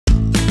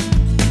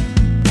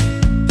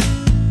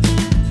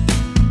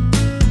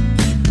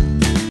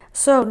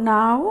So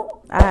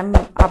now I'm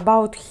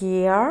about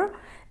here,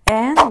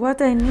 and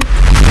what I need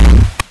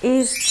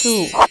is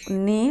to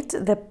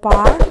knit the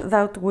part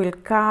that will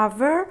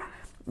cover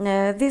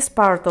this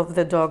part of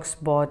the dog's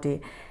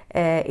body.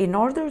 In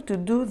order to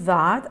do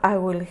that, I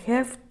will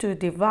have to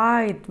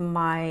divide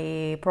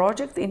my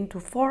project into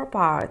 4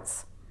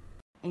 parts.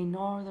 In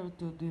order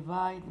to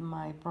divide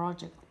my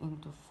project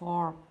into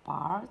 4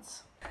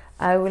 parts,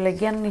 I will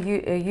again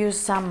use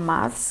some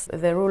maths,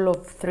 the rule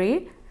of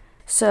 3.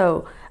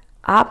 So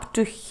up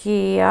to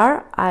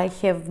here I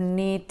have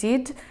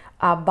knitted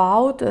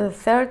about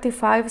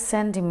 35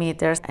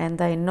 centimeters,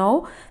 and I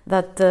know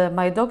that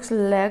my dog's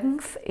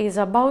length is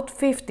about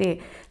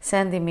 50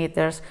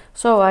 centimeters.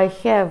 So I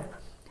have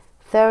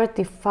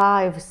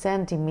 35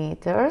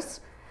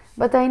 centimeters,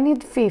 but I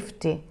need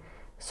 50.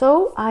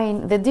 So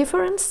the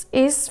difference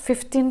is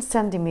 15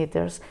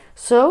 centimeters.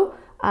 So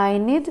I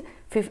need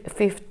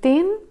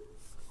 15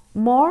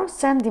 more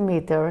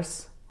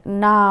centimeters.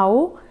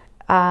 Now,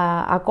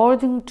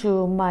 according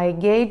to my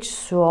gauge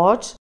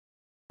swatch,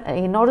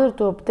 in order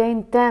to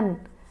obtain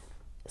 10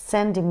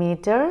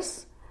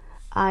 centimeters,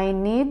 I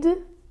need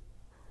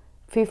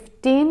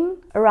 15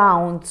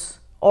 rounds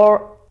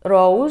or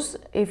rows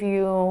if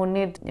you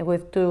knit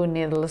with 2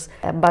 needles.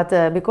 But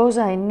because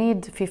I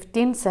need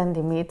 15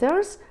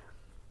 centimeters,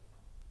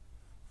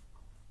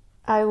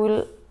 I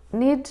will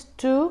need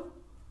to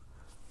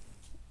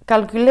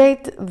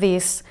calculate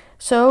this.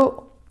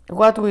 So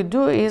what we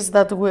do is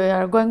that we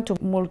are going to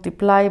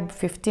multiply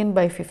 15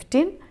 by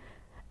 15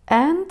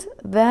 and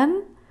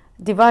then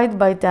divide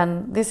by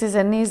 10. This is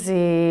an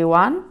easy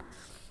one.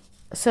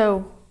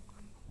 So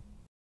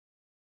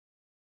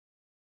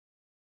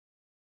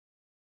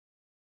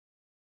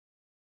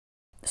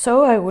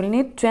I will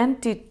need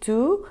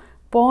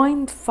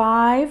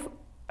 22.5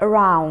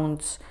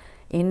 rounds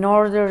in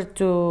order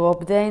to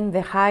obtain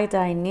the height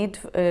I need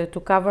to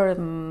cover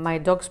my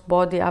dog's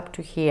body up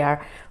to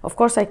here. Of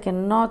course, I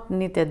cannot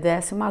knit a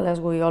decimal, as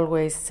we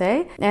always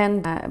say,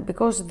 and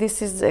because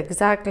this is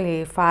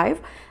exactly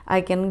 5, I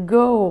can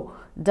go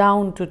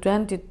down to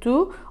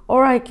 22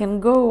 or I can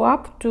go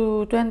up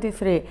to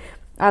 23.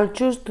 I'll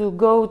choose to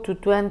go to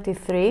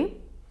 23.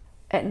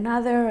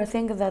 Another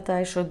thing that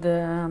I should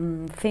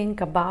think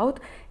about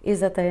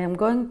is that I am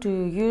going to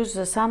use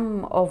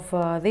some of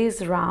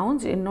these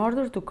rounds in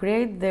order to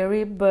create the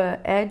rib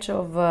edge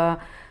of the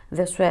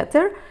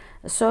sweater.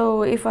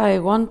 So if I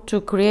want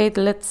to create,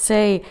 let's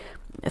say,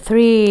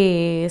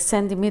 3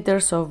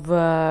 centimeters of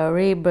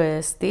rib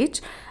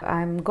stitch,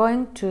 I'm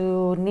going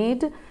to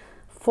need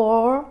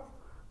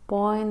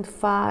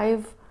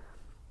 4.5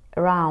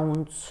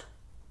 rounds.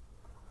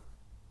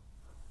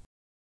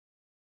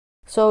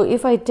 So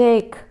if I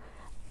take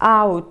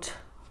out,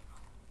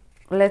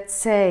 let's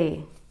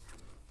say,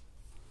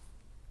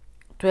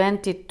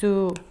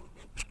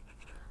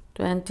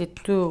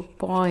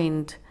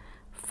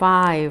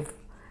 22.5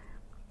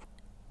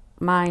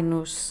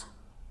 minus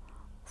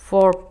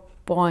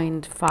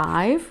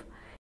 4.5,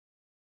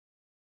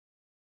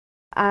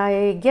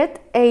 I get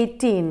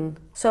 18.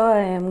 So I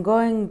am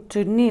going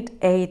to knit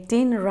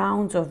 18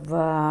 rounds of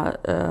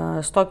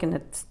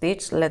stockinette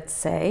stitch, let's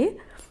say.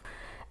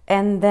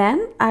 And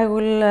then I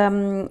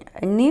will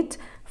knit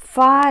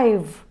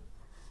 5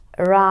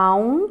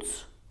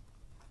 rounds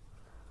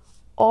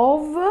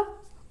of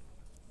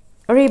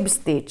rib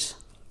stitch.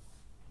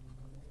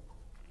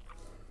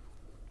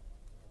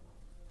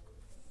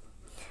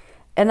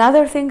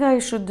 Another thing I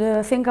should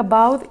think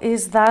about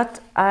is that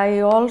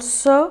I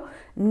also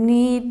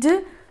need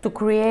to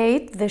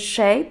create the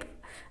shape,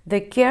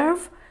 the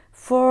curve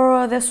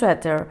for the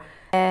sweater.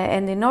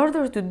 And in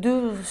order to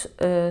do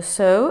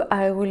so,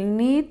 I will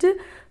need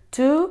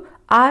to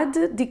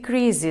add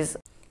decreases,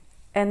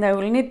 and I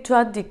will need to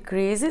add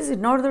decreases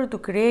in order to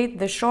create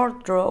the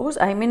short rows,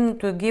 I mean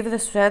to give the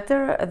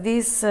sweater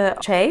this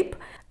shape,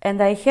 and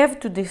I have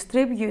to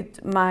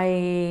distribute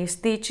my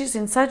stitches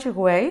in such a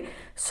way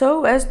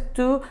so as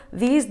to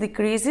these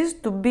decreases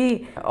to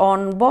be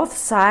on both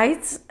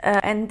sides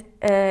and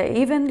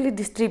evenly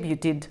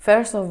distributed.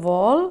 First of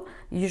all,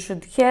 you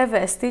should have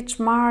a stitch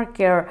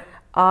marker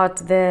at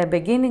the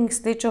beginning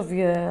stitch of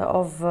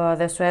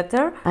the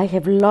sweater. I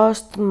have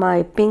lost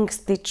my pink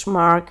stitch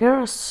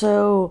marker,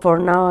 so for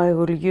now I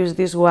will use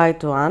this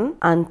white one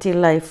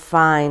until I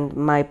find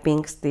my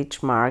pink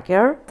stitch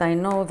marker. I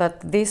know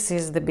that this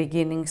is the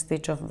beginning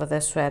stitch of the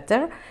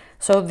sweater,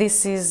 so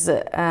this is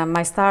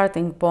my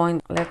starting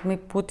point. Let me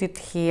put it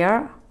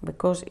here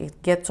because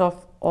it gets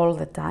off all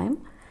the time.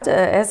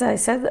 As I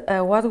said,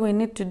 what we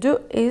need to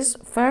do is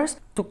first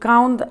to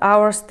count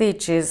our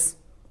stitches.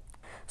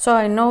 So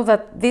I know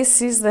that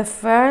this is the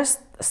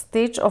first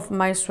stitch of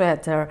my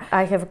sweater.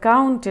 I have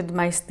counted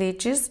my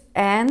stitches,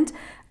 and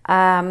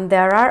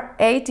there are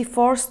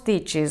 84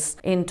 stitches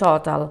in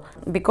total.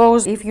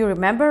 Because if you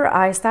remember,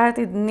 I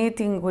started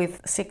knitting with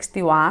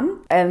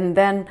 61 and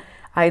then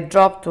I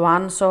dropped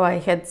one, so I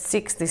had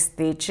 60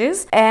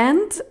 stitches,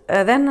 and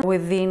then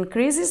with the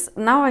increases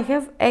now I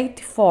have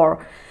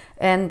 84.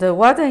 And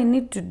what I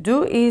need to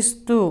do is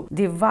to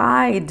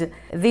divide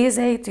these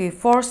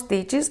 84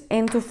 stitches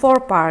into 4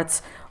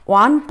 parts.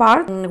 One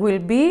part will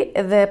be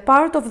the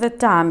part of the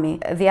tummy.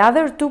 The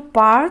other 2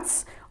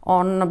 parts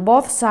on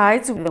both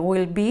sides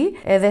will be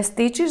the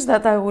stitches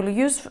that I will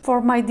use for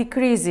my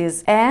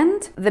decreases,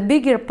 and the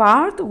bigger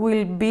part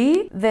will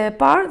be the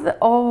part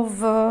of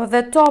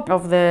the top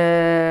of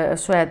the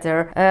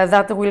sweater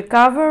that will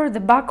cover the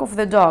back of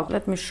the dog.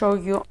 Let me show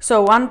you.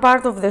 So one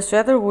part of the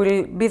sweater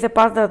will be the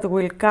part that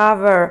will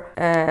cover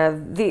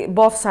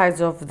both sides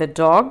of the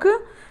dog.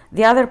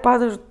 The other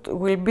part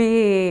will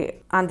be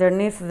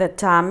underneath the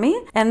tummy,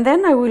 and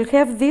then I will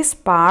have this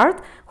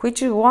part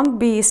which won't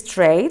be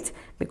straight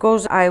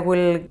because I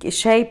will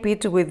shape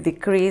it with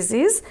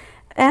decreases,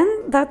 and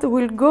that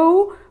will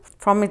go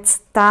from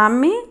its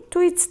tummy to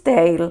its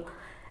tail.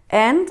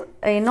 And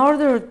in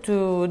order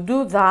to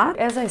do that,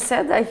 as I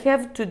said, I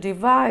have to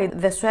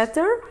divide the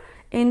sweater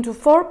into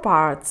 4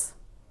 parts.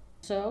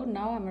 So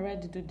now I'm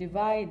ready to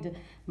divide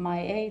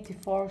my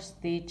 84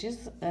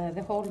 stitches,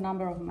 the whole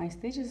number of my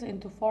stitches,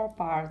 into 4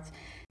 parts.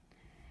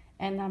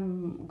 And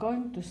I'm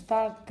going to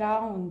start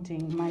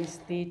counting my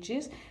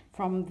stitches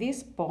from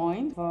this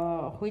point,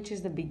 which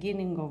is the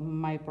beginning of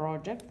my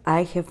project.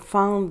 I have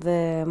found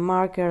the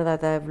marker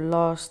that I've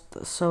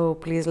lost, so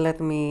please let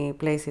me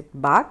place it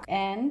back.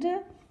 And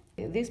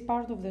this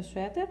part of the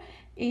sweater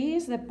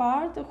is the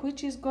part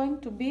which is going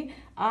to be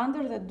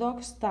under the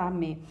dog's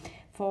tummy.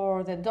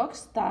 For the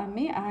dog's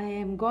tummy, I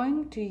am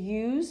going to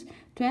use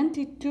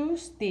 22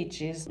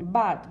 stitches,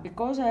 but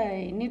because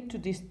I need to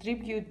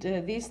distribute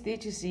these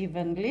stitches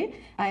evenly,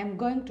 I am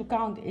going to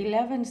count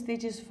 11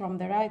 stitches from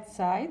the right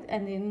side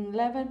and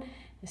 11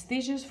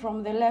 stitches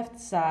from the left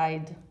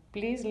side.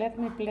 Please let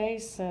me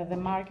place the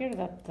marker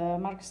that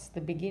marks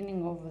the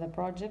beginning of the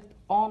project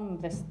on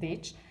the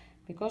stitch,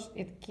 because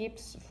it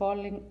keeps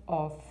falling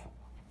off.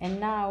 And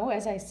now,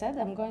 as I said,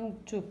 I'm going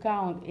to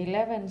count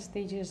 11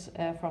 stitches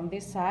from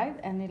this side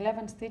and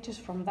 11 stitches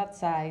from that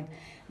side.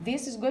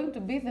 This is going to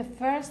be the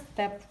first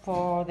step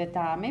for the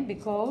tummy,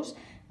 because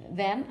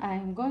then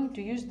I'm going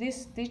to use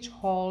this stitch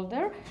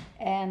holder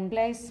and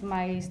place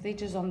my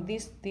stitches on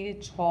this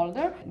stitch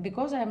holder,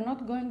 because I'm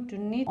not going to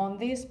knit on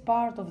this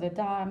part of the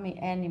tummy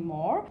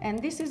anymore.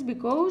 And this is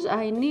because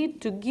I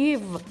need to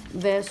give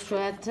the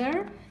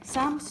sweater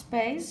some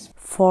space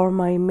for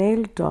my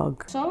male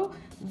dog. So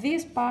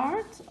this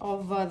part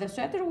of the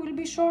sweater will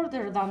be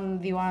shorter than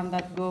the one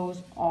that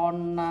goes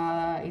on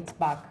its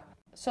back.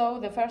 So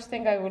the first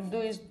thing I will do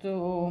is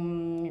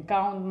to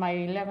count my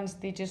 11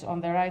 stitches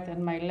on the right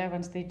and my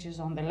 11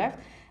 stitches on the left.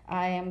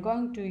 I am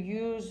going to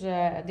use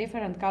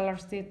different color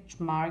stitch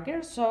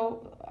markers,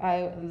 so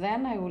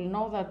then I will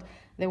know that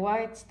the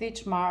white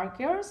stitch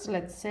markers,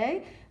 let's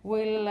say,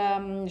 will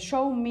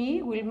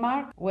will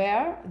mark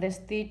where the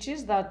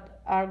stitches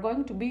that are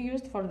going to be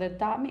used for the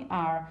tummy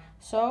are.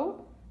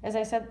 So, as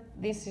I said,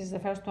 this is the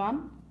first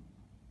one.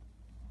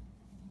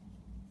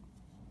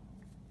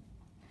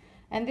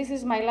 And this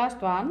is my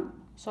last one.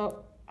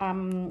 So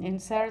I'm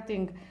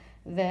inserting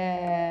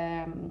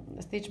the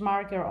stitch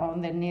marker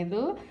on the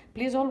needle.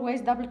 Please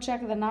always double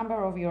check the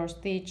number of your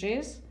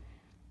stitches,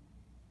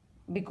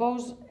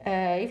 because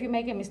if you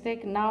make a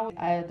mistake now,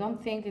 I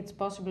don't think it's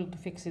possible to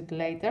fix it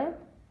later.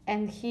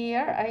 And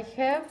here I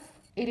have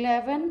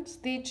 11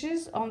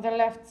 stitches on the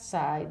left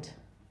side.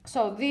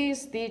 So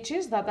these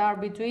stitches that are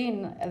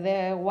between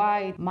the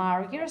white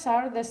markers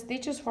are the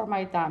stitches for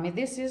my tummy.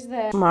 This is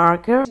the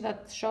marker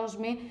that shows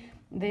me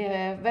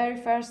the very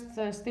first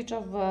stitch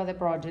of the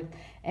project.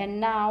 And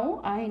now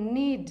I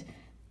need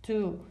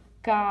to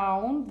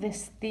count the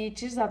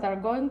stitches that are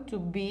going to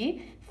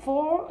be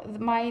for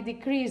my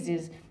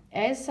decreases.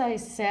 As I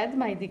said,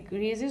 my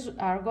decreases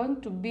are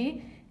going to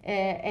be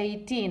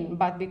 18,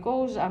 but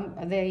because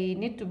they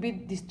need to be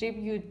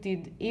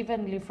distributed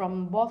evenly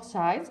from both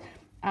sides,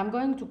 I'm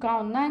going to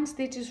count 9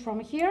 stitches from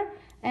here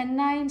and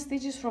 9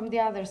 stitches from the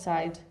other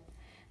side.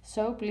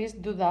 So please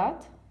do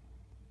that.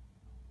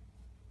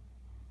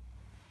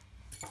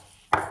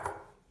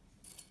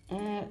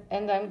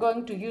 And I'm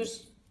going to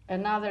use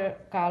another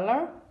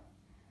color.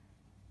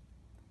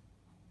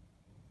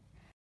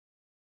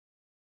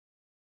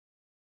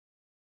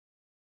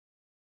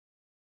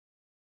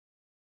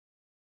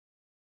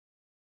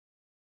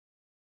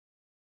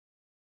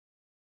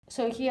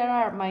 So here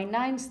are my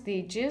 9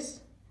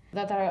 stitches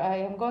that I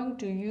am going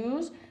to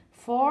use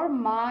for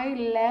my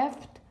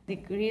left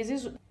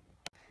decreases.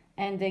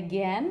 And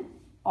again,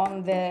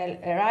 on the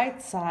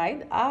right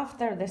side,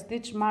 after the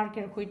stitch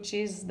marker, which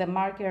is the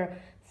marker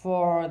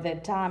for the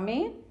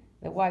tummy,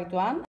 the white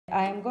one,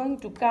 I am going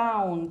to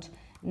count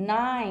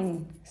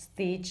 9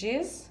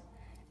 stitches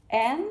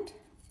and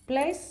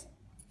place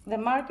the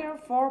marker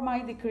for my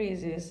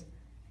decreases.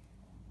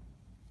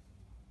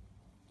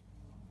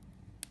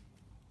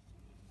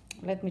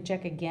 Let me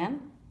check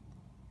again.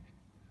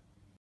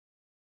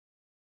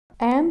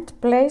 And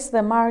place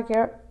the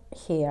marker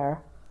here.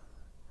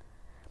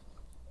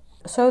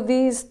 So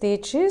these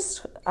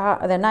stitches,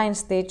 the 9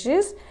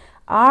 stitches,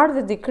 are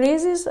the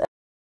decreases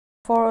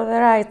for the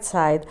right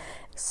side.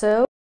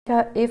 So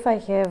If I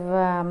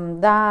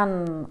have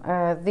done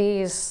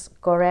this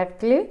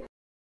correctly,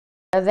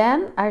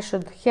 then I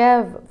should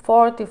have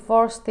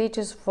 44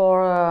 stitches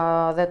for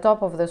the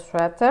top of the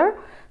sweater.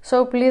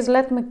 So please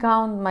let me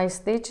count my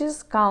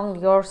stitches,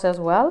 count yours as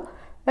well,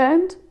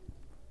 and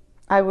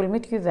I will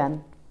meet you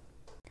then.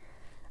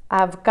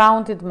 I've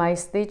counted my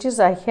stitches.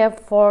 I have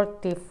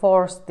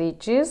 44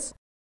 stitches.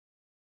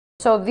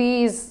 So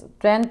these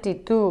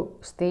 22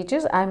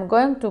 stitches, I'm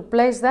going to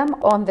place them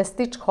on the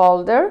stitch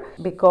holder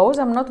because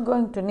I'm not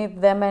going to need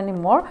them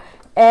anymore,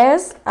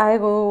 as I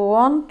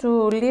want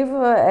to leave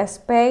a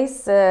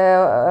space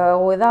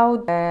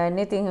without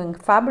knitting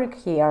fabric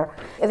here.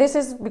 This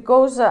is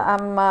because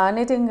I'm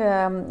knitting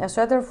a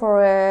sweater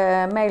for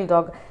a male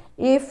dog.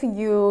 If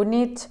you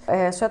knit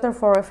a sweater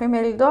for a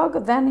female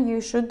dog, then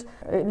you should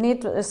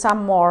knit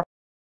some more.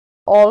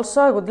 Also,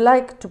 I would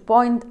like to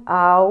point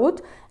out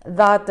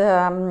that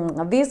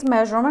these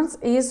measurements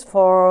is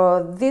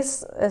for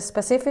this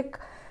specific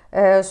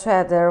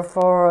sweater,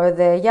 for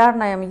the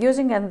yarn I am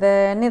using and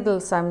the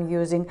needles I'm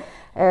using.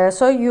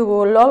 So you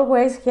will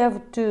always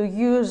have to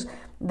use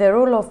the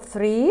rule of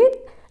 3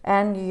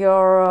 and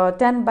your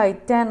 10 by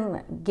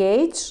 10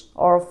 gauge,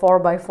 or 4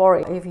 by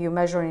 4 if you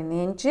measure in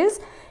inches,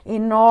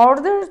 in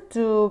order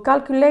to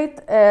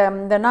calculate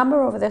the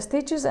number of the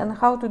stitches and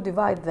how to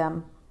divide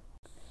them.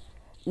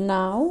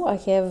 Now I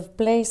have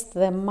placed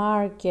the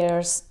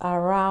markers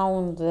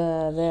around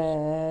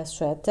the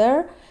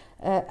sweater.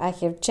 I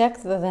have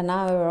checked the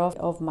number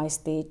of my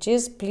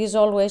stitches. Please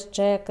always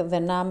check the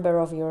number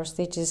of your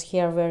stitches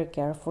here very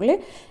carefully.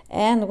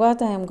 And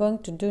what I am going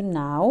to do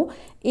now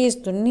is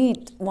to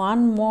knit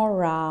one more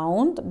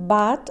round,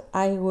 but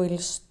I will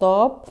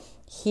stop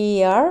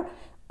here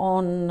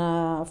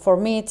on, for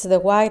me it's the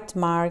white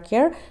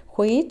marker,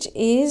 which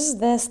is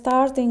the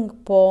starting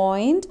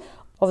point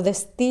of the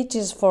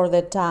stitches for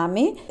the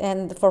tummy.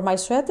 And for my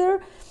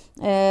sweater,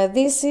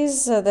 this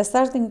is the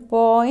starting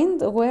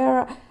point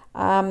where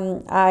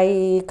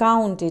I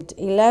counted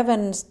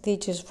 11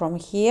 stitches from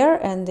here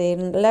and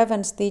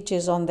 11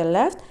 stitches on the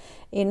left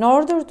in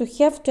order to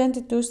have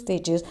 22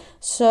 stitches.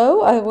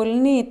 So I will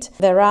knit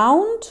the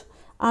round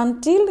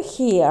until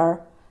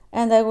here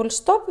and I will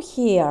stop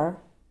here.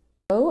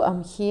 So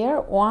I'm here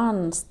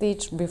one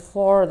stitch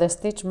before the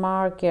stitch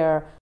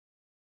marker.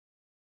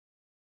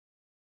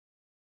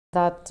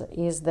 That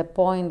is the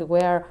point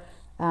where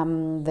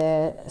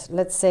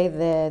let's say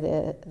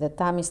the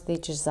tummy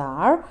stitches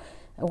are.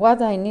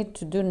 What I need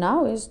to do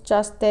now is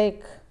just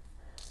take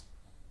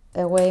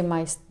away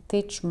my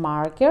stitch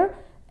marker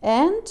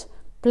and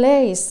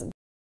place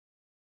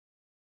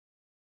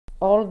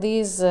all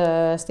these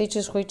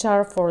stitches which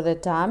are for the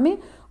tummy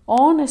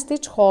on a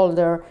stitch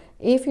holder.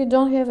 If you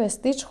don't have a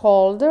stitch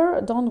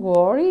holder, don't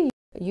worry,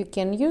 you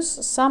can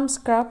use some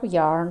scrap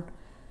yarn.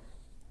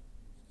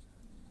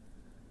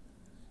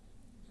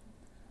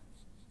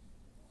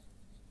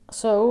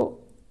 So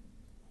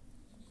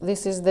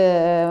this is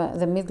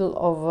the middle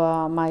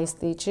of my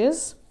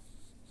stitches.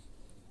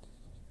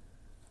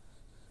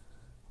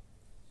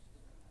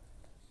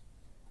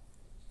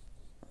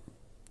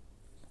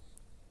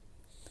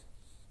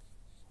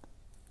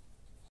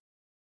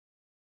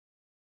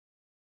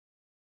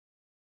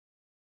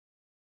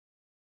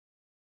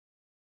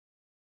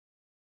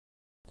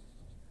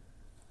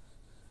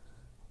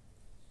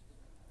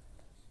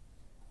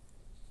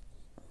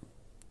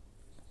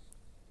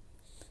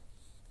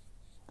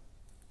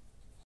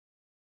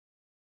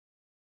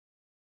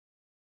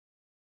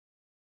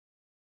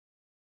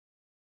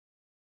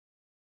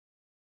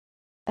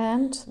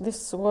 And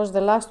this was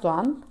the last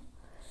one.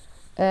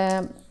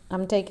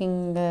 I'm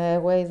taking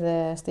away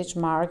the stitch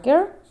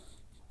marker.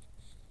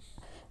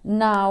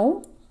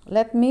 Now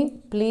let me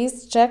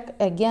please check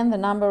again the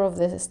number of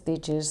the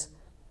stitches.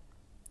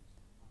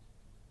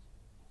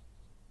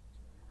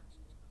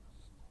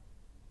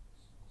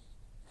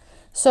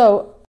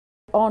 So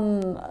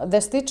on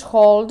the stitch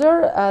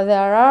holder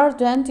there are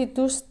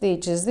 22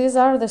 stitches. These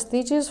are the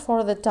stitches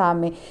for the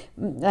tummy,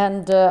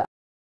 and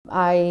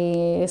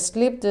I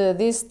slipped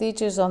these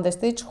stitches on the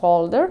stitch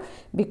holder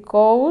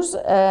because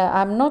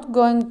I'm not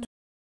going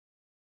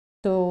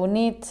to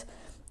knit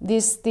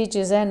these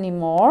stitches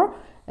anymore,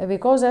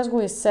 because as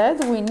we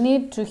said, we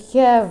need to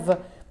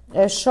have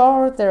a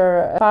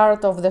shorter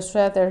part of the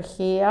sweater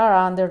here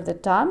under the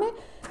tummy,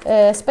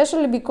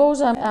 especially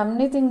because I'm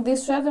knitting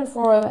this sweater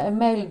for a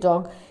male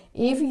dog.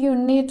 If you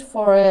knit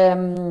for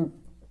a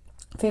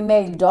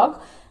female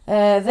dog,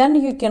 then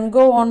you can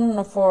go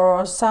on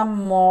for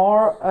some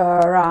more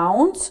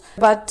rounds,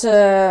 but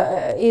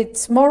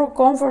it's more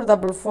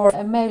comfortable for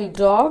a male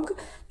dog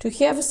to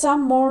have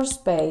some more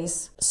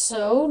space.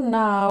 So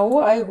now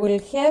I will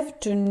have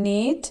to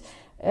knit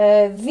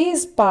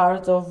this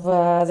part of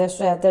the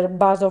sweater,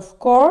 but of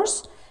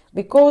course,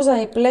 because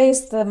I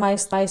placed my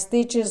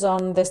stitches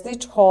on the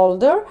stitch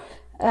holder,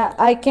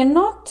 I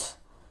cannot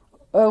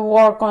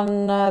work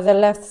on the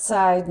left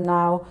side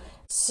now.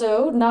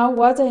 So now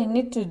what I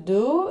need to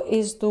do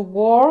is to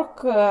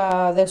work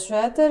the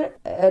sweater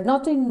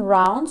not in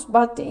rounds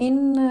but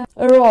in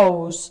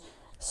rows.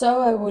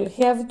 So I will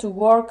have to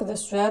work the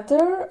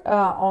sweater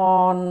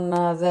on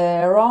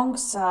the wrong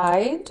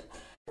side,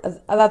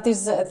 that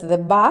is at the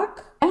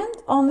back, and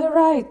on the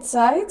right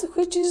side,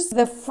 which is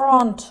the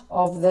front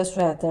of the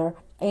sweater.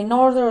 In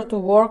order to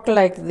work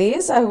like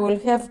this, I will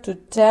have to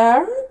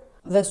turn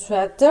the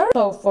sweater.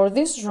 So for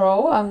this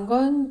row, I'm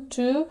going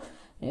to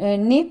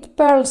knit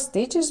purl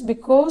stitches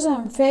because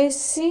I'm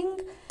facing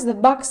the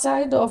back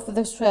side of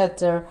the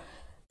sweater.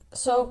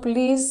 So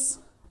please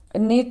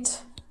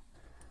knit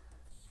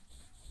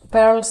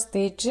purl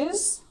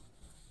stitches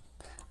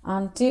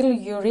until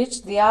you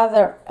reach the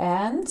other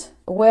end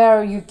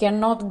where you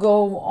cannot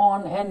go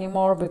on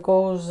anymore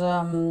because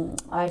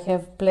I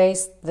have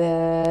placed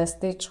the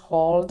stitch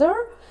holder,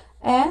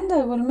 and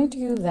I will meet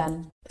you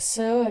then.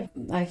 So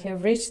I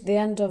have reached the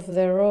end of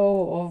the row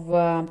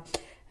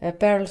of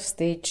purl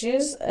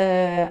stitches.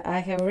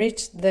 I have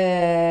reached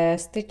the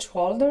stitch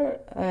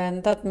holder,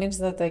 and that means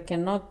that I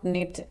cannot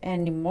knit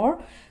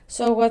anymore.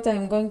 So what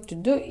I'm going to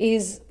do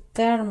is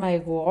turn my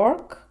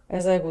work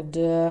as I would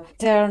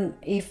turn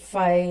if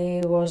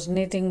I was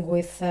knitting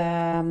with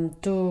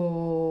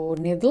 2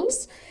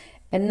 needles.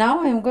 And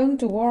now I'm going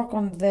to work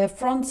on the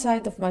front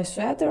side of my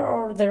sweater,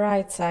 or the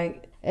right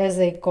side as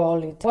they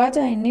call it. What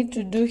I need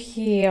to do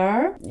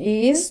here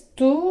is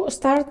to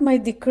start my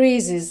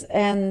decreases,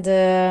 and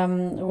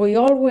we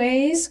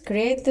always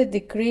create the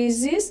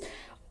decreases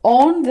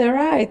on the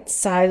right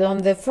side, on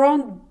the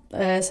front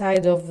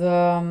side of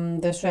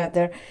the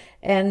sweater.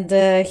 And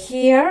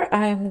here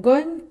I'm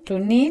going to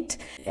knit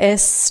a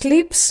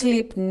slip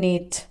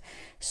knit.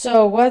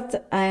 So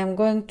what I am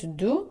going to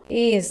do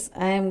is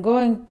I am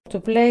going to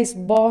place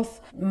both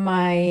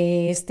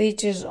my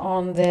stitches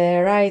on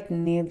the right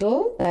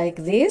needle like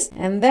this,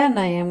 and then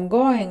I am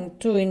going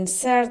to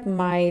insert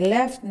my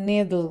left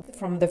needle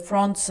from the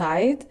front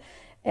side,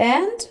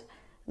 and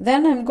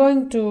then I'm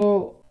going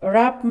to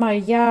wrap my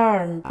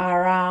yarn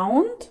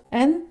around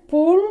and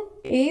pull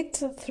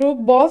it through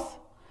both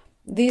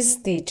these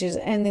stitches,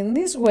 and in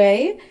this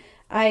way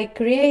I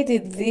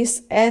created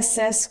this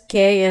SSK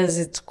as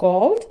it's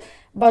called,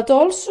 but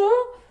also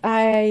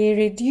I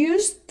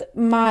reduced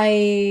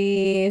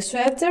my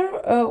sweater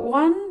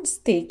 1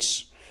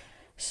 stitch.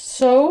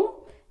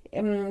 So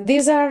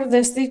these are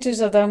the stitches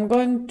that I'm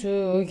going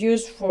to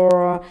use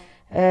for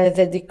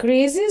the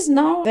decreases.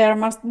 Now there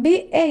must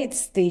be 8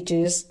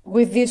 stitches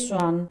with this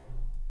one.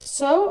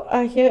 So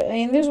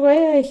in this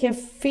way I have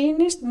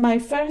finished my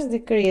first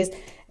decrease,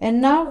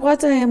 and now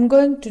what I am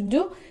going to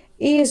do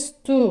is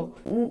to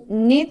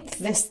knit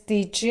the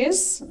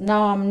stitches.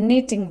 Now I'm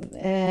knitting,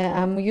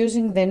 I'm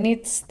using the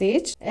knit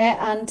stitch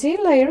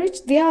until I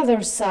reach the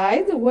other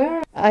side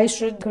where I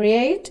should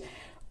create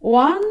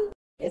 1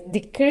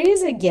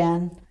 decrease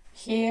again.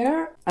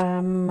 Here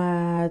I'm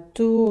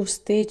 2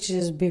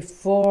 stitches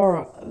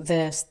before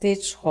the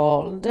stitch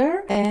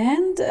holder,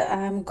 and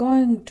I'm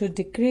going to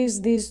decrease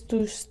these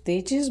 2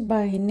 stitches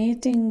by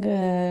knitting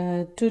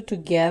 2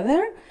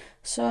 together.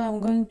 So I'm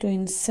going to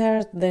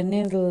insert the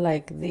needle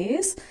like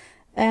this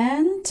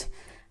and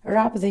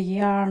wrap the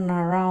yarn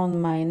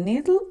around my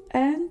needle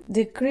and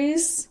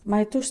decrease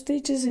my 2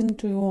 stitches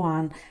into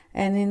 1.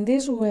 And in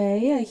this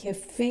way I have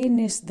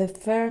finished the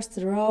first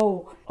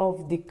row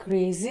of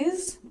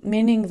decreases,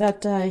 meaning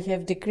that I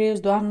have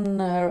decreased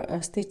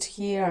 1 stitch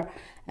here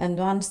and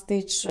 1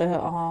 stitch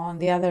on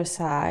the other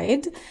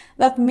side.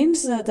 That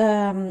means that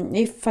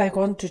if I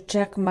want to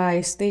check my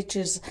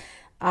stitches,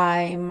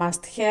 I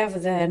must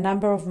have the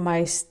number of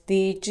my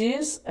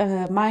stitches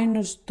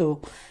minus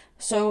 2.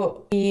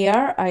 So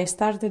here I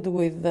started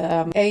with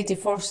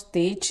 84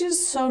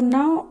 stitches, so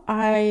now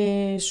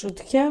I should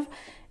have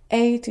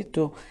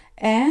 82.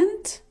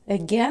 And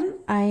again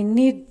I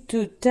need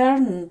to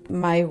turn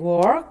my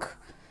work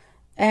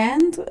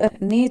and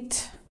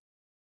knit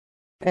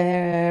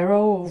a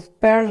row of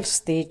purl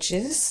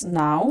stitches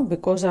now,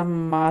 because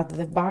I'm at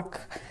the back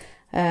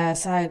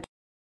side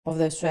of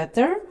the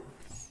sweater.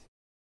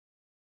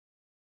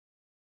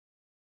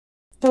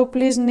 So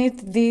please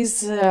knit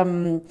this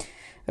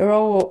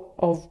row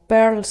of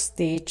purl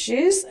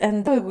stitches,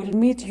 and I will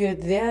meet you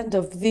at the end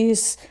of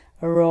this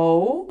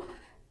row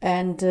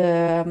and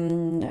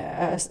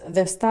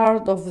the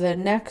start of the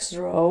next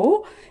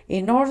row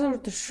in order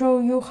to show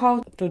you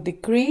how to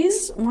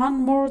decrease one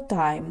more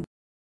time.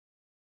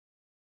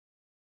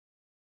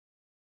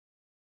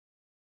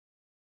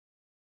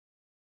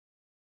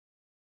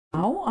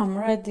 Now I'm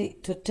ready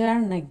to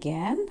turn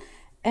again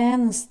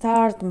and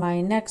start my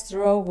next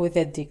row with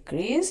a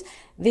decrease,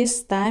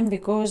 this time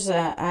because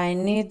I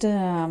need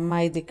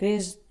my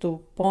decrease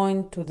to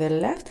point to the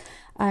left.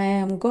 I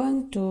am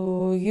going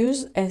to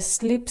use a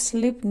slip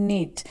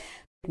knit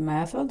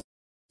method.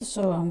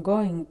 So I'm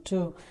going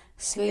to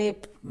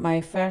slip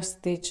my first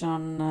stitch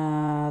on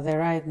the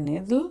right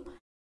needle,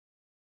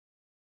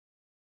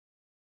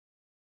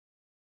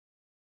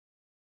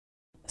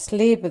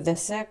 slip the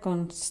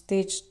second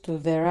stitch to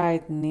the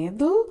right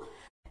needle,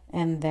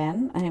 and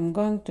then I am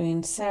going to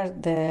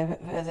insert the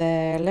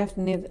left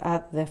needle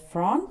at the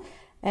front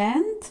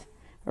and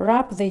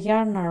wrap the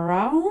yarn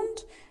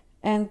around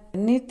and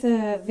knit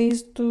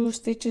these two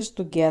stitches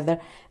together,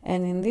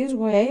 and in this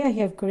way I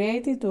have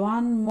created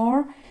one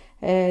more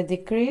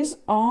decrease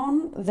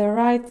on the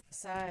right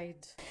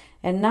side.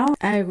 And now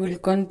I will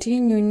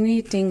continue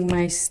knitting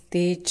my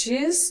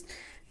stitches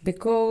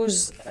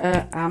because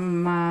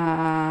I'm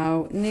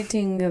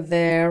knitting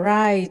the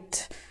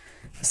right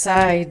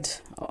side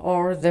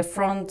or the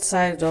front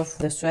side of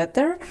the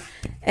sweater,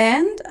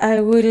 and I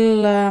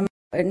will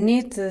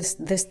knit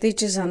the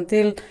stitches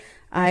until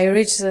I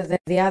reach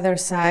the other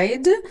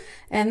side,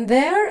 and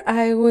there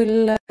I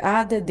will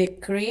add a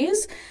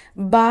decrease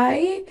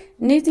by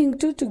knitting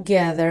two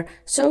together,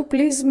 so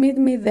please meet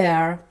me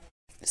there.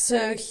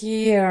 So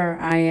here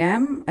I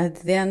am at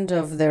the end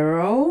of the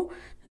row.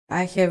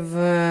 I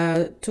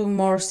have two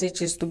more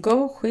stitches to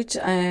go, which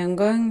I am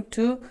going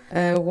to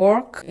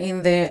work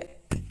in the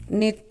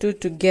knit two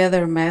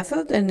together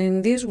method, and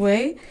in this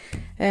way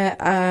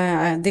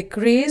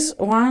decrease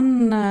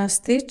one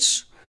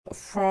stitch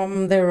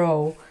from the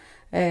row.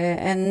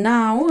 And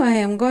now I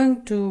am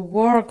going to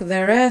work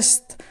the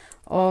rest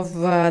of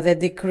the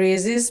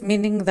decreases,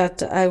 meaning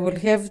that I will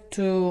have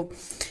to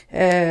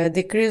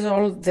decrease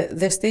all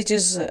the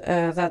stitches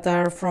that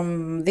are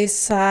from this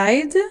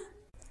side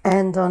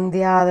and on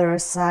the other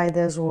side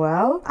as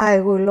well. I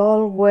will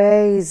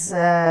always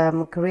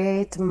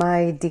create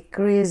my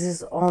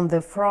decreases on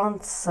the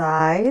front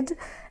side,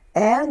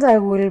 and I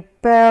will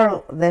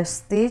purl the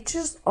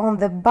stitches on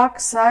the back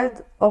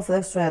side of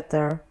the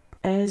sweater.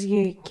 As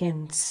you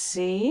can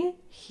see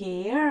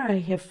here, I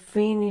have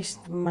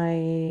finished my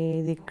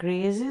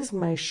decreases,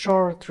 my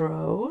short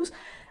rows,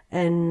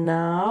 and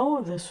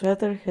now the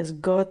sweater has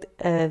got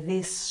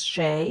this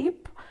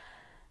shape.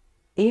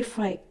 If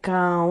I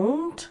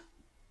count,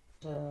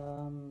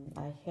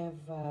 I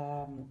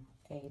have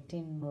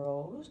 18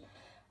 rows.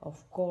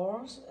 Of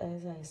course,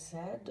 as I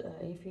said,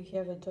 if you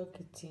have a dog,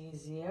 it's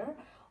easier.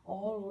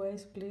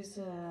 Always please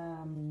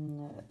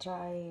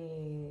try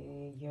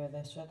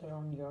the sweater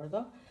on your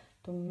dog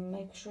to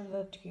make sure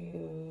that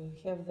you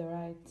have the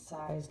right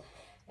size.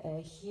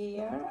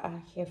 Here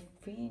I have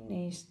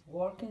finished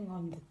working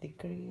on the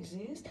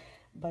decreases,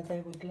 but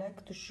I would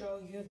like to show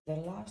you the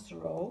last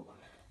row,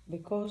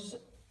 because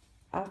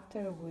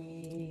after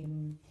we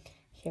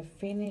have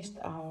finished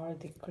our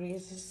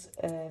decreases,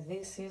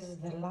 this is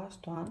the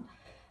last one.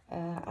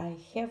 I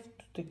have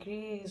to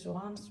decrease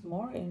once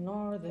more in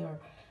order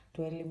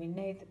to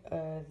eliminate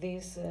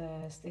this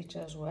stitch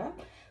as well.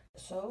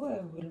 So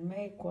I will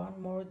make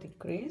one more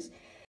decrease,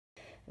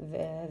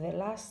 the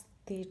last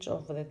stitch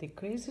of the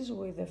decreases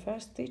with the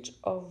first stitch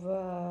of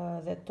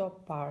the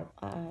top part.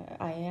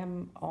 I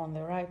am on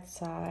the right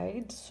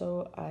side,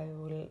 so I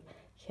will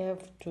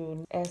have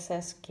to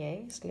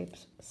SSK,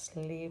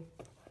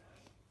 slip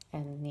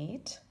and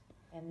knit,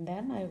 and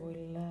then I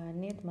will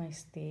knit my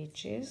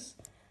stitches,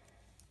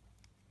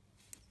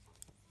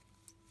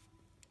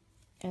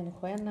 and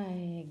when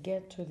I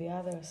get to the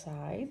other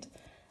side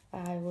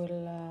I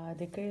will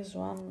decrease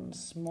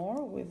once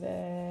more with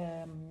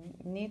the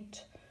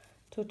knit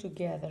two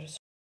together.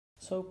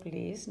 So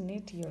please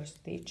knit your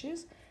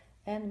stitches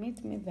and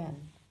meet me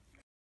then.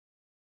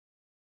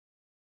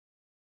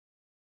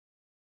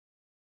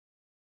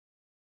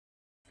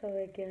 So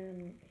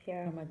again,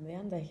 here I'm at the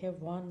end. I have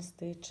one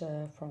stitch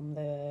from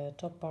the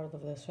top part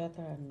of the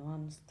sweater and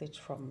one stitch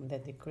from the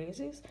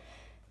decreases.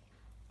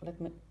 Let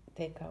me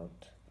take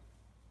out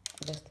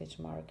the stitch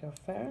marker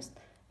first,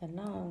 and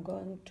now I'm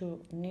going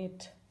to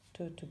knit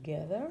two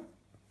together,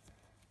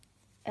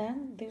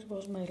 and this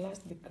was my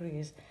last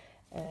decrease.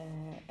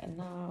 And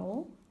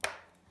now,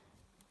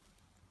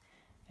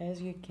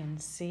 as you can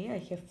see, I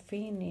have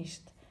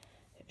finished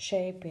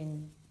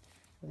shaping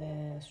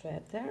the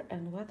sweater,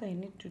 and what I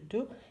need to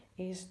do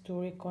is to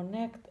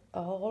reconnect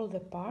all the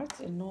parts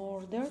in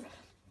order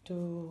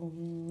to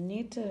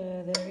knit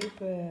the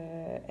rib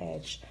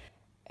edge.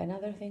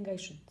 Another thing I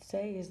should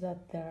say is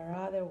that there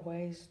are other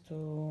ways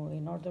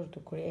in order to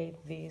create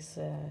this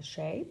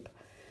shape.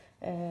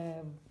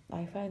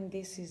 I find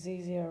this is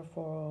easier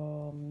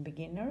for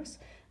beginners,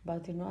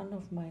 but in one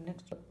of my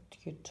next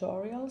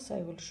tutorials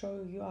I will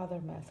show you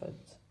other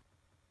methods.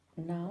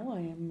 Now I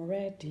am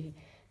ready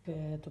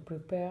to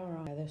prepare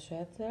the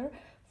sweater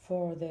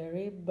for the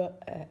rib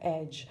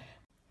edge.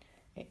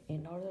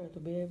 In order to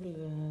be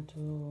able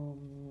to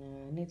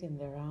knit in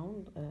the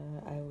round,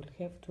 I will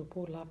have to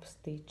pull up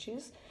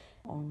stitches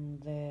on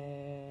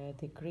the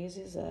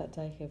decreases that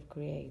I have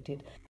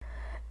created.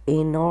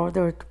 In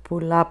order to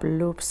pull up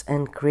loops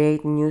and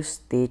create new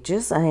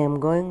stitches, I am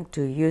going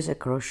to use a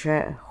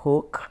crochet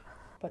hook.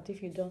 But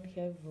if you don't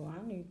have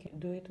one, you can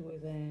do it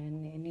with a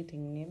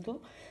knitting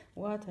needle.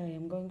 What I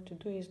am going to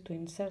do is to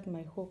insert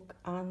my hook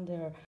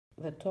under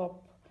the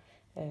top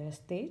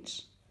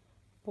stitch,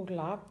 pull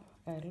up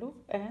a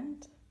loop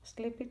and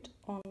slip it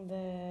on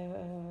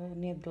the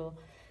needle.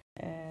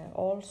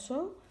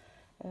 Also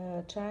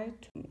try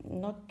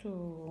not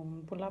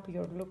to pull up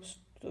your loops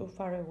too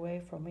far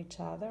away from each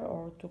other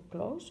or too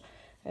close,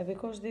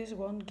 because this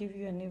won't give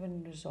you an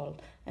even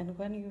result, and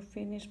when you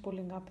finish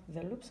pulling up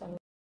the loops, I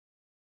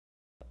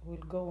will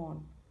go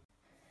on.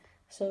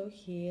 So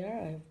here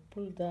I've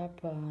pulled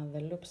up the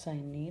loops I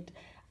need.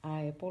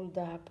 I pulled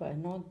up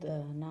an odd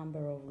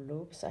number of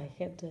loops. I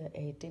had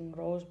 18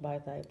 rows,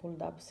 but I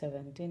pulled up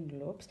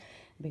 17 loops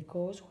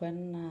because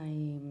when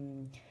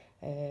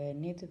I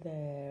knit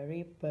the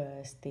rib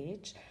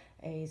stitch,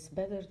 it's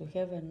better to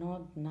have an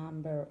odd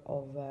number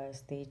of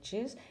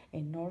stitches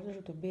in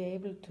order to be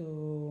able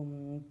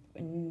to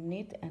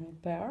knit and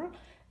purl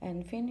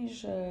and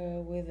finish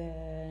with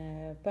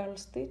a purl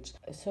stitch,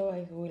 so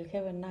I will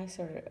have a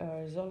nicer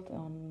result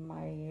on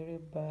my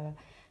rib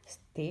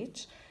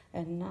stitch.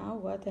 And now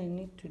what I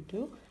need to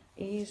do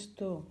is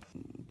to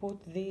put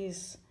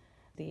these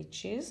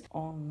stitches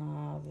on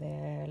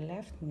the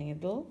left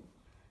needle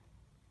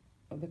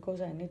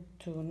because I need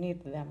to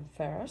knit them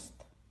first.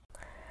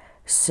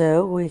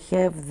 So we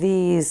have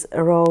these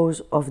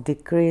rows of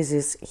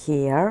decreases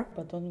here,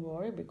 but don't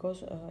worry,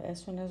 because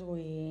as soon as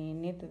we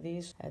knit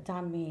these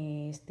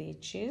tummy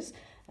stitches,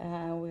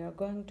 we are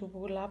going to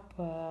pull up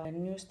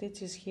new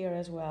stitches here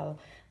as well.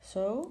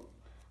 So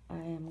I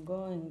am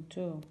going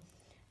to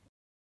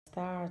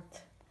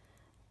start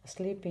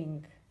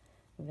slipping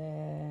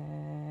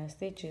the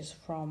stitches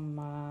from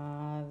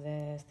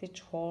the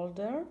stitch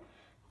holder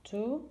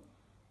to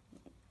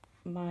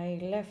my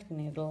left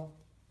needle,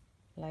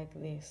 like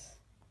this.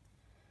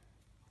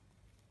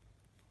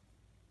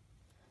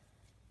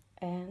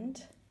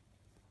 And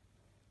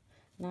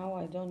now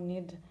I don't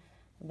need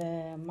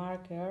the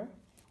marker,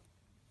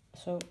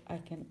 so I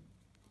can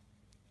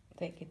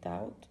take it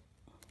out.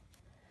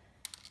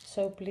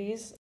 So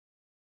please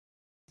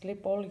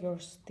slip all your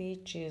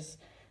stitches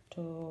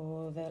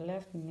to the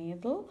left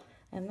needle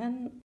and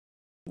then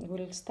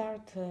we'll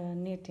start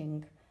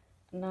knitting.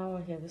 Now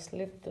I have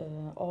slipped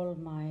all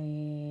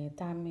my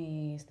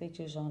tummy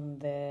stitches on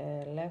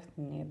the left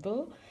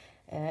needle.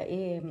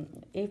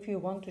 If you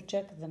want to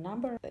check the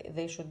number,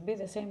 they should be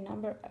the same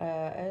number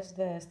as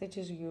the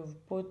stitches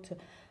you've put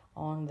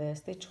on the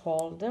stitch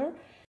holder.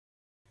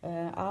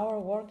 Our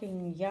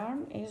working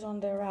yarn is on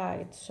the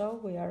right, so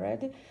we are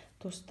ready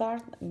to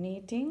start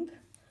knitting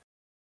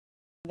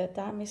the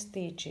tummy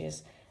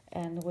stitches,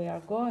 and we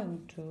are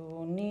going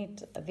to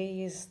knit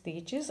these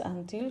stitches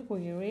until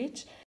we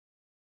reach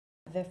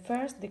the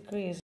first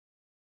decrease,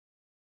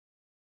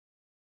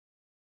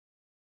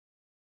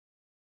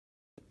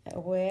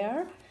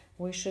 where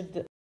we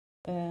should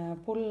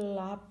pull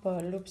up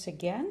loops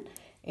again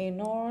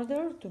in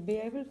order to be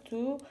able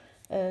to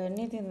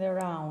knit in the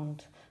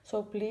round.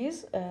 So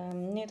please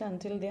knit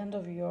until the end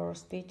of your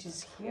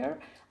stitches here,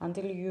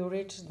 until you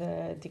reach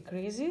the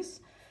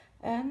decreases,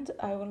 and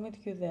I will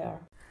meet you there.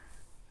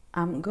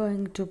 I'm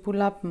going to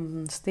pull up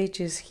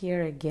stitches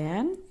here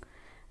again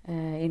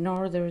in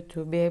order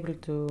to be able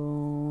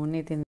to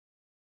knit in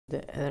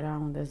the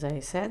round. As I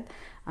said,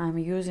 I'm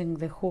using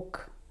the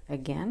hook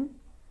again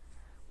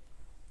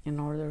in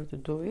order to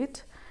do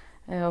it.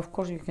 Of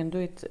course you can do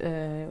it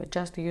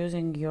just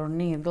using your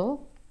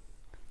needle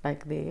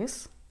like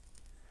this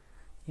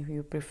if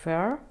you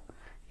prefer.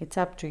 It's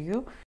up to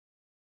you.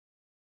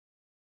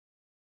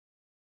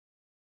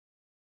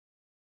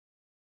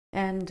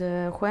 And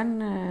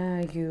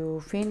when you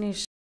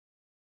finish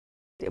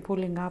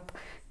pulling up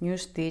new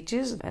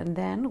stitches, and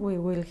then we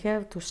will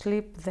have to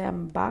slip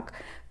them back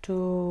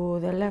to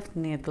the left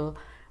needle.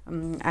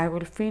 I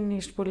will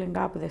finish pulling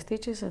up the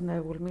stitches and I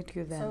will meet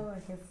you then. So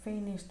I have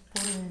finished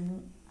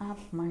pulling up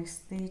my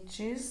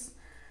stitches.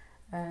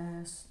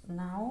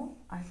 Now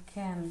I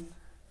can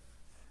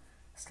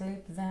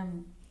slip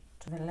them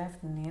to the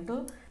left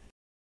needle.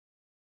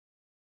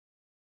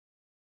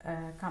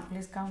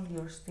 Please count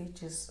your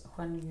stitches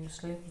when you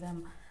slip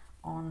them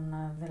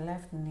on the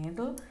left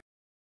needle.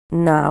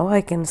 Now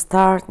I can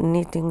start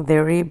knitting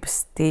the rib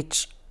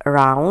stitch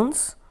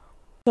rounds.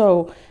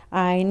 So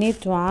I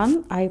knit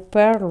one, I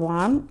purl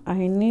one,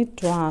 I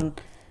knit one,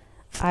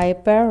 I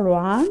purl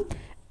one,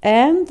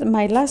 and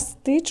my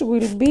last stitch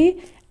will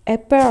be a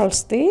purl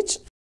stitch,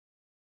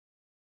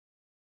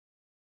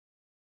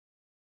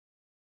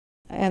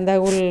 and I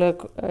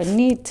will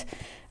knit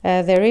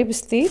the rib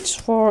stitch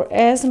for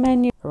as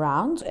many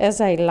rounds as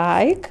I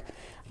like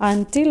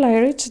until I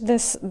reach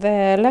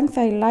the length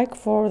I like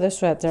for the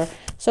sweater.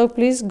 So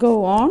please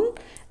go on,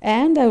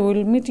 and I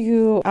will meet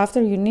you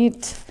after you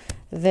knit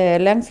the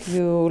length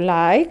you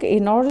like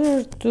in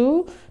order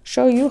to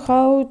show you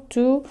how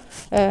to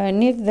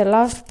knit the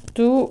last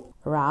two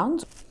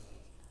rounds.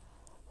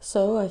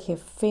 So I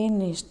have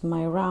finished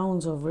my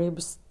rounds of rib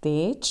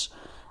stitch.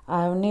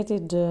 I've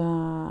knitted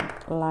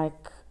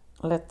like,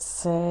 let's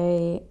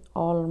say,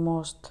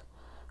 almost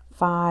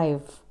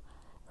 5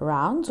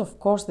 rounds. Of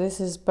course, this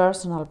is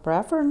personal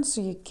preference.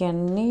 You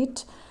can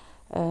knit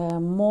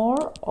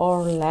more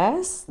or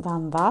less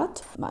than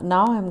that.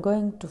 Now I'm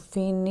going to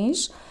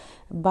finish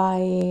by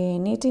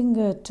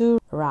knitting 2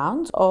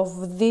 rounds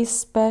of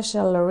this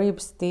special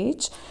rib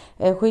stitch,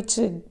 which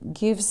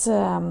gives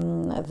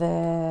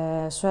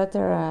the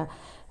sweater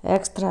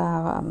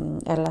extra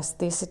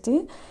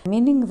elasticity,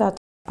 meaning that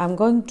I'm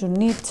going to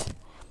knit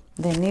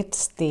the knit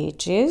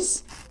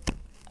stitches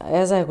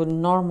as I would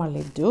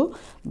normally do,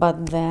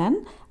 but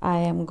then I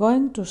am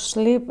going to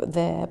slip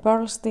the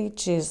purl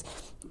stitches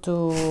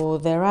to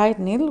the right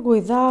needle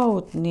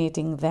without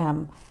knitting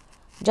them.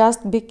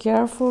 Just be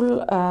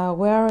careful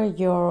where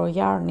your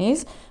yarn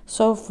is,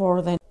 so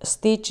for the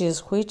stitches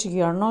which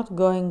you are not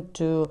going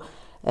to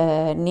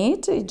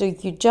knit,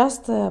 you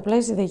just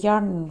place the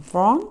yarn in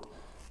front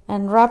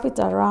and wrap it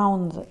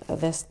around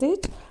the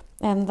stitch,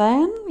 and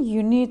then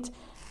you knit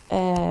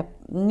a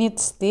knit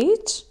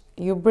stitch.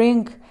 You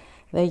bring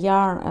the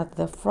yarn at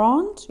the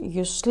front,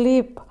 you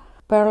slip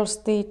purl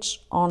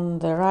stitch on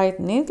the right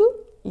needle,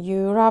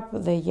 you wrap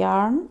the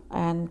yarn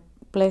and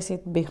place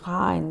it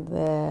behind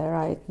the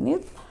right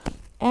needle,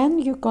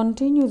 and you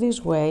continue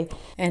this way.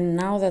 And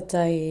now that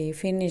I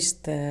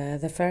finished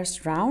the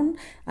first round,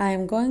 I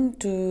am going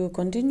to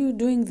continue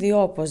doing the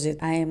opposite.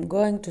 I am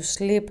going to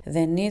slip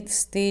the knit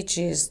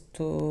stitches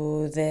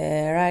to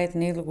the right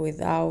needle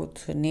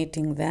without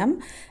knitting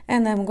them,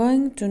 and I'm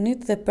going to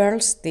knit the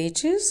purl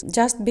stitches.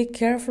 Just be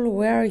careful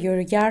where your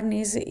yarn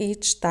is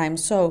each time.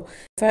 So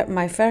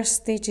my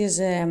first stitch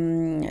is a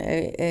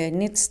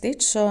knit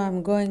stitch, so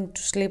I'm going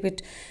to slip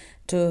it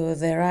to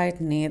the right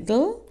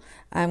needle.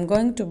 I'm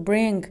going to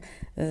bring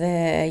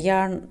the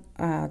yarn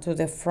to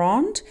the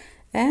front,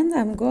 and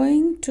I'm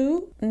going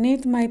to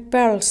knit my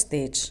purl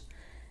stitch.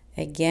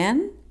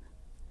 Again,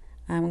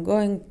 I'm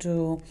going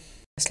to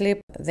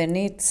slip the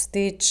knit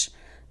stitch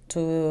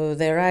to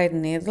the right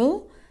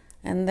needle,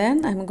 and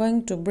then I'm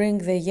going to bring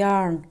the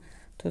yarn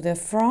to the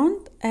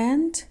front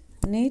and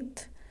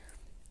knit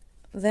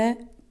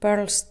the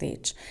purl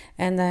stitch.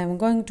 And I'm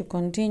going to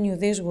continue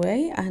this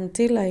way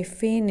until I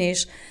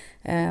finish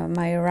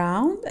my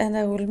round, and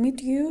I will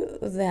meet you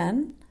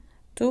then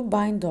to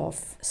bind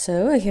off.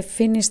 So I have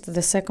finished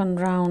the second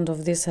round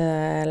of this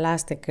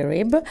elastic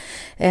rib,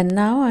 and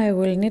now I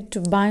will need to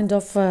bind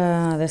off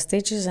the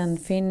stitches and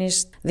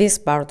finish this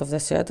part of the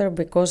sweater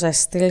because I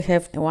still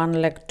have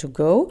one leg to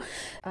go.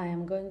 I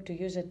am going to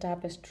use a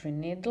tapestry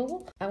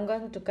needle. I'm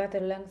going to cut a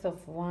length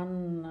of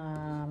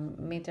 1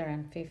 meter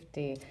and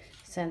 50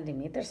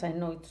 centimeters. I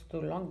know it's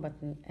too long, but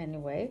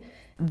anyway.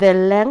 The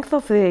length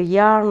of the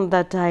yarn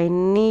that I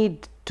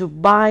need to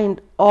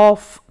bind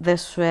off the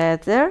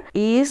sweater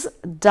is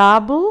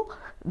double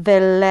the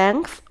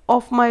length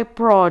of my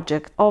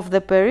project, of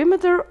the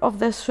perimeter of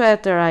the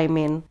sweater, I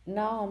mean.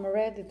 Now I'm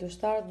ready to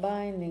start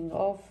binding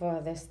off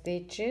the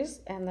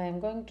stitches, and I'm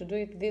going to do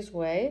it this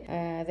way.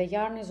 The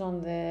yarn is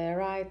on the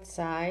right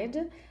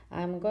side.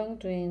 I'm going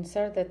to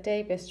insert the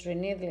tapestry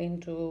needle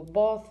into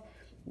both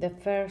the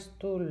first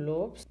two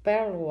loops,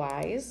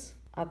 purlwise,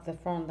 at the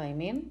front I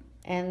mean,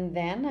 and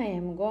then I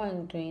am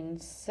going to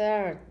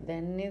insert the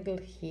needle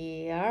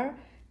here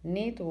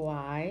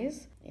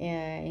knitwise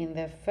in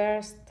the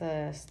first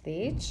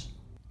stitch,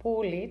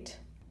 pull it,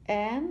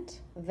 and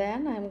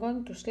then I'm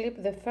going to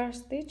slip the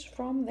first stitch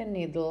from the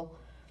needle,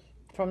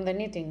 from the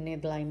knitting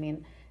needle I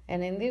mean,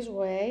 and in this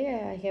way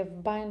I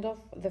have bind off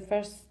the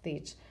first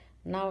stitch.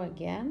 Now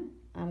again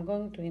I'm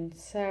going to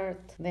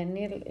insert the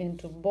needle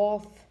into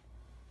both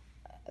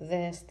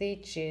the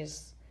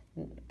stitches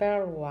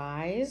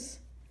purlwise,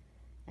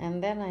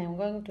 and then I am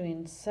going to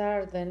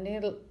insert the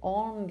needle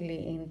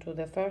only into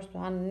the first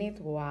one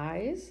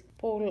knitwise,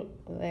 pull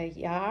the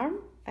yarn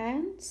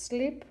and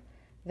slip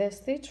the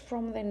stitch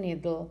from the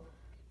needle,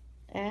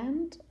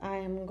 and I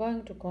am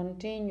going to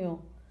continue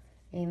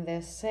in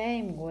the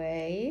same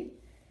way,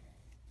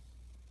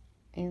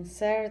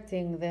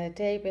 inserting the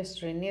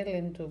tapestry needle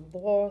into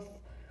both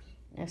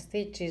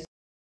stitches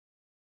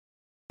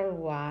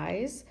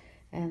purlwise,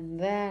 and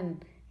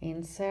then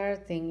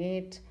inserting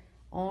it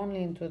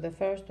only into the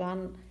first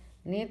one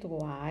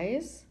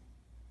knitwise,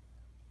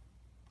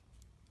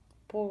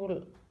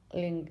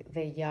 pulling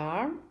the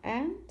yarn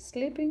and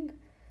slipping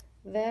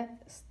the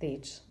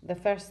stitch, the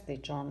first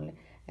stitch only,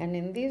 and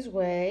in this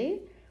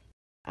way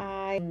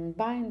I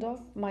bind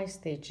off my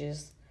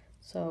stitches.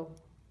 So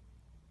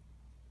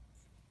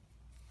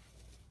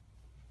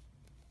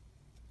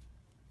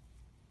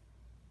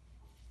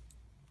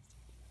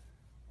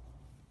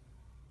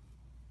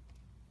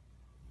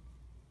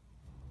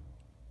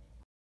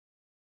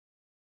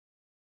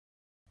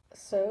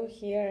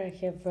here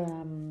I have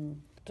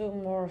 2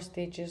 more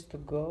stitches to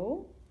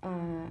go.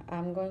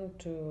 I'm going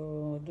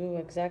to do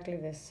exactly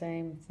the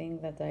same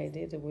thing that I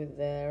did with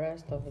the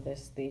rest of the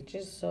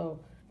stitches. So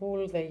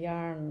pull the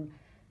yarn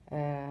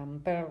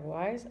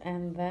purlwise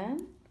and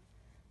then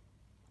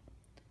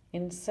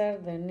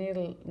insert the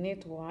needle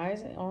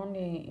knitwise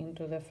only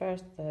into the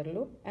first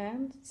loop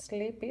and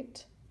slip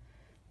it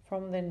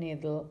from the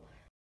needle.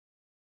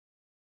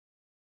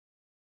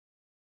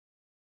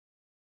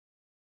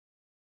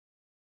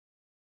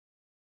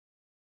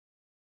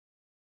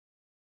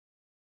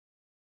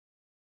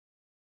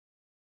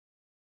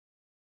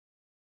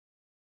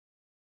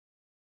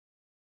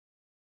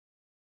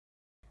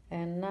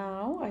 And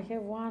now I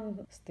have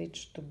 1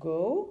 stitch to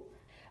go.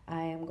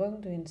 I am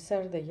going to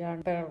insert the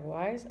yarn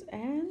purlwise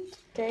and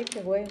take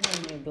away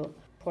my needle.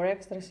 For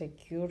extra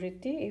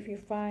security, if you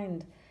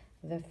find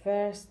the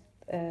first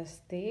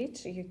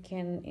stitch, you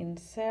can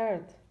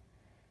insert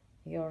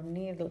your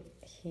needle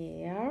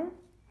here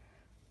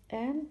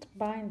and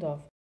bind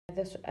off.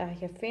 I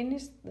have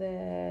finished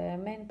the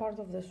main part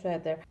of the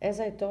sweater. As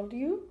I told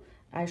you,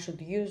 I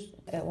should use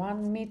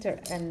 1 meter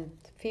and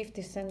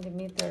 50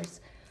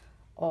 centimeters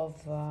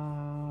of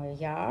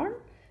yarn,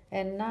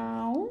 and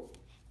now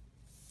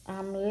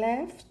I'm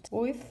left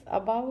with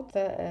about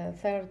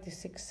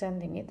 36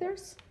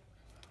 centimeters.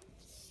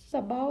 It's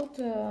about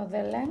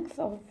the length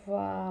of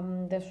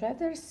the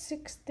sweater,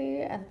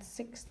 60 and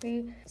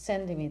 60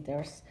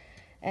 centimeters.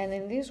 And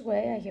in this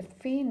way I have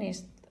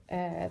finished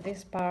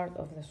this part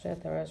of the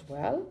sweater as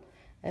well.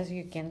 As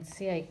you can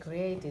see, I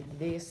created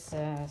this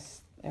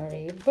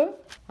rib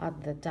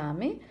at the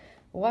tummy.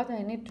 What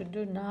I need to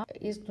do now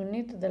is to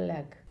knit the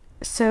leg.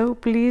 So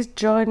please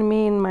join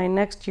me in my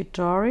next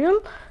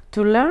tutorial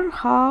to learn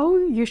how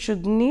you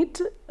should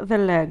knit the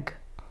leg.